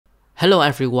Hello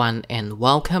everyone and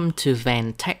welcome to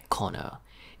Van Tech Corner.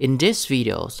 In this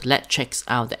video, let's check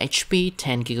out the HP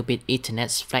 10GB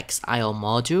Ethernet Flex IO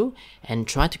module and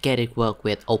try to get it work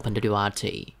with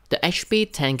OpenWrt. The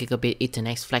HP 10GB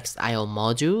Ethernet Flex IO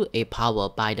module is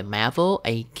powered by the Marvell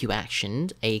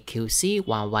AQtion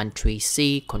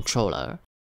AQC113C controller.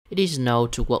 It is known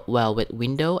to work well with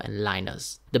Windows and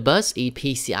Linux. The bus is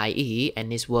PCIe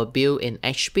and it was built in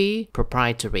HP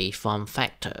proprietary form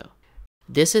factor.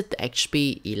 This is the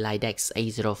HP EliteDesk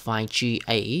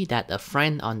A05GA that a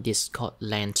friend on Discord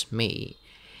lent me.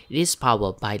 It is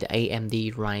powered by the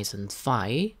AMD Ryzen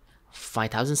 5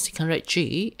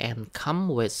 5600G and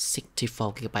comes with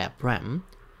 64GB of RAM.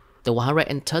 The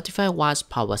 135W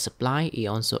power supply is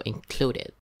also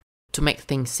included. To make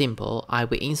things simple, I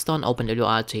will install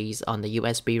OpenWrt on the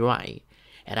USB write,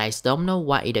 and I don't know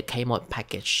what is the kmod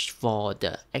package for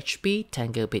the HP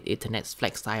 10GB Ethernet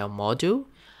Flex IO module.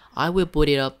 I will boot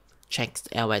it up, check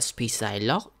the LS PCI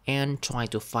log, and try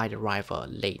to find the driver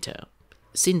later.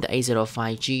 Since the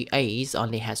A05GA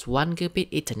only has 1GB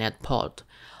Ethernet port,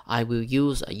 I will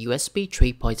use a USB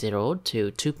 3.0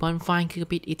 to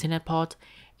 2.5GB Ethernet port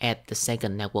at the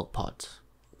second network port,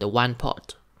 the WAN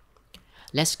port.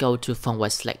 Let's go to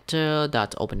firmware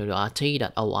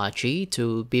selector.openwrt.org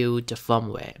to build the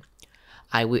firmware.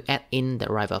 I will add in the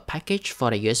driver package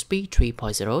for the USB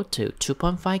 3.0 to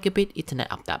 2.5GB Ethernet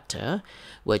adapter,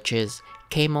 which is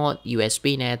kmod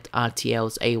USB-NET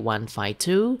RTLs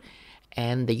A152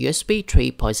 and the USB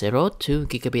 3.0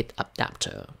 2GB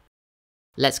adapter.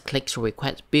 Let's click to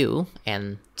request build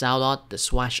and download the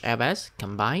 /ls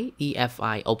combine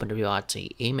EFI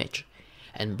OpenWrt image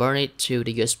and burn it to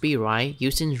the USB write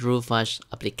using Rufus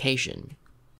application.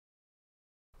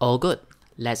 All good.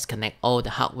 Let's connect all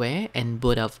the hardware and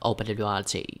boot up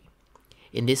OpenWrt.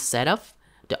 In this setup,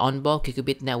 the onboard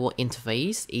gigabit network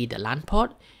interface is the LAN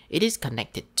port. It is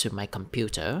connected to my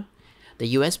computer.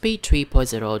 The USB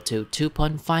 3.0 to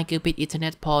 2.5GB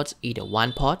Ethernet port is the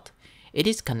WAN port. It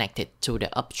is connected to the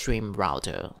upstream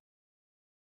router.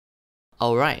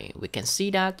 Alright, we can see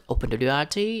that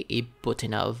OpenWrt is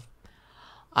booting up.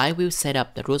 I will set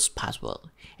up the root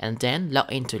password and then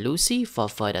log into Lucy for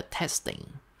further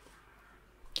testing.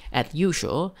 As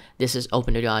usual, this is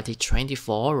OpenWrt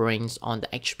 24 runs on the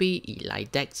HP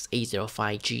EliteDesk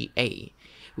A05GA.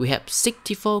 We have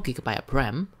 64GB of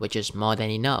RAM, which is more than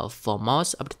enough for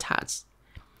most of the tasks.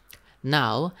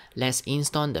 Now, let's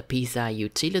install the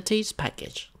pciutils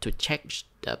package to check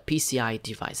the PCI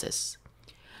devices.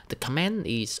 The command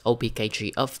is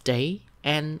opkg update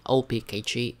and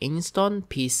opkg install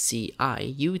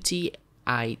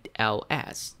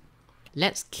pciutils.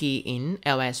 Let's key in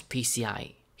ls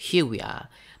PCI. Here we are.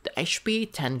 The HP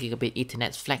 10GB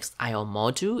Ethernet Flex IO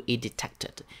module is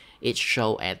detected. It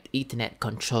shows as Ethernet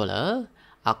controller,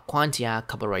 Aquantia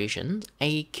Corporation,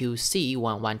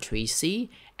 AQC113C,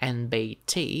 and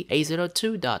NIC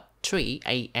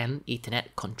A02.3AN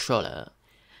Ethernet controller.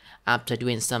 After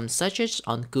doing some searches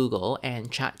on Google and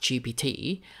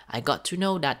ChatGPT, I got to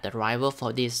know that the driver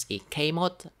for this is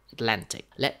kmod-atlantic.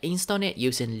 Let's install it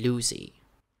using Lucy.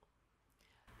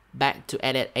 Back to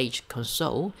Edit Edge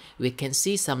console, we can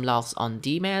see some logs on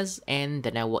DMAS and the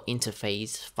network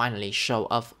interface finally show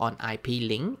up on IP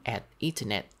link at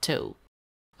Ethernet 2.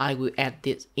 I will add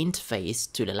this interface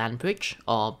to the LAN bridge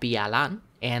or VLAN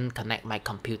and connect my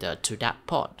computer to that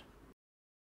port.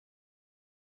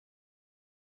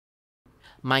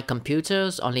 My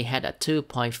computers only had a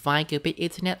 2.5GB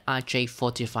Ethernet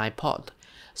RJ45 port,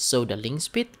 so the link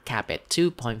speed capped at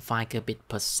 2.5GB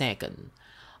per second.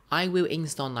 I will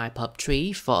install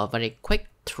PUB3 for a very quick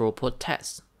throughput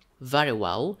test. Very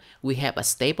well, we have a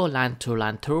stable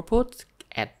LAN-to-LAN throughput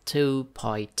at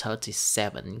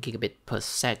 2.37 gigabit per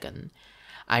second.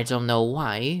 I don't know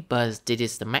why, but this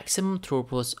is the maximum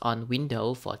throughput on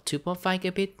Windows for 2.5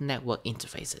 gigabit network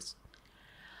interfaces.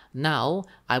 Now,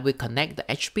 I will connect the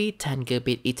HP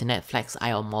 10GB Ethernet Flex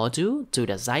IO module to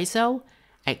the Zyxel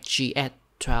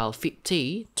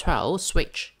XGS1250-12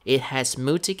 switch. It has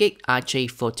multi-gig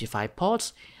RJ45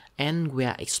 ports and we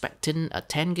are expecting a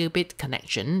 10 gigabit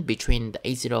connection between the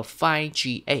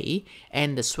A05GA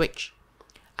and the switch.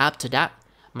 After that,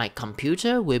 my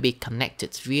computer will be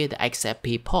connected via the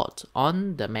XFP port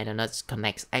on the Ethernet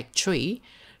Connect X3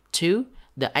 to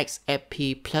the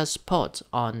XFP Plus port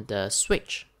on the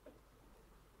switch.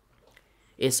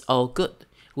 It's all good.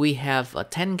 We have a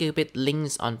 10 gigabit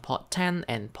links on port 10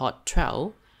 and port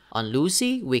 12. On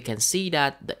Lucy, we can see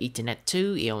that the Ethernet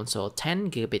 2 is also 10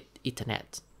 gigabit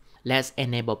Ethernet. Let's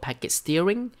enable packet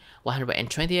steering,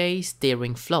 128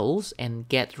 steering flows, and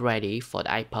get ready for the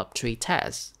PUB3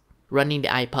 test. Running the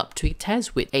PUB3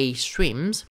 test with 8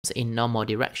 streams, in normal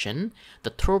direction, the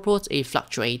throughput is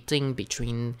fluctuating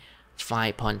between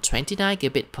 5.29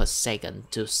 gigabit per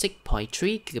second to 6.3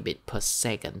 gigabit per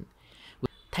second.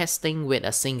 Testing with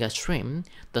a single stream,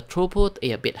 the throughput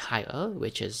is a bit higher,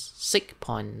 which is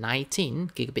 6.19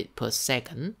 gigabit per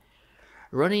second.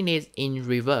 Running it in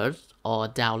reverse or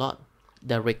download,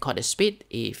 the recorded speed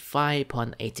is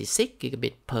 5.86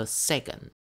 gigabit per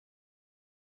second.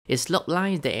 It looks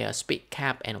like there is a speed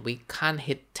cap and we can't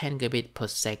hit 10 gigabit per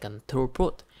second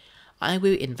throughput. I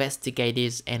will investigate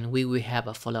this and we will have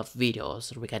a follow-up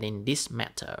videos regarding this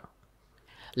matter.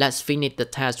 Let's finish the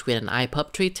test with an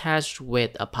iPub3 test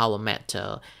with a power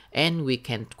meter, and we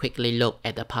can quickly look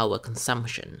at the power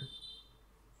consumption.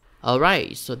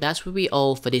 Alright, so that will be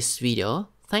all for this video.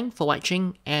 Thanks for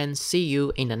watching and see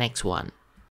you in the next one.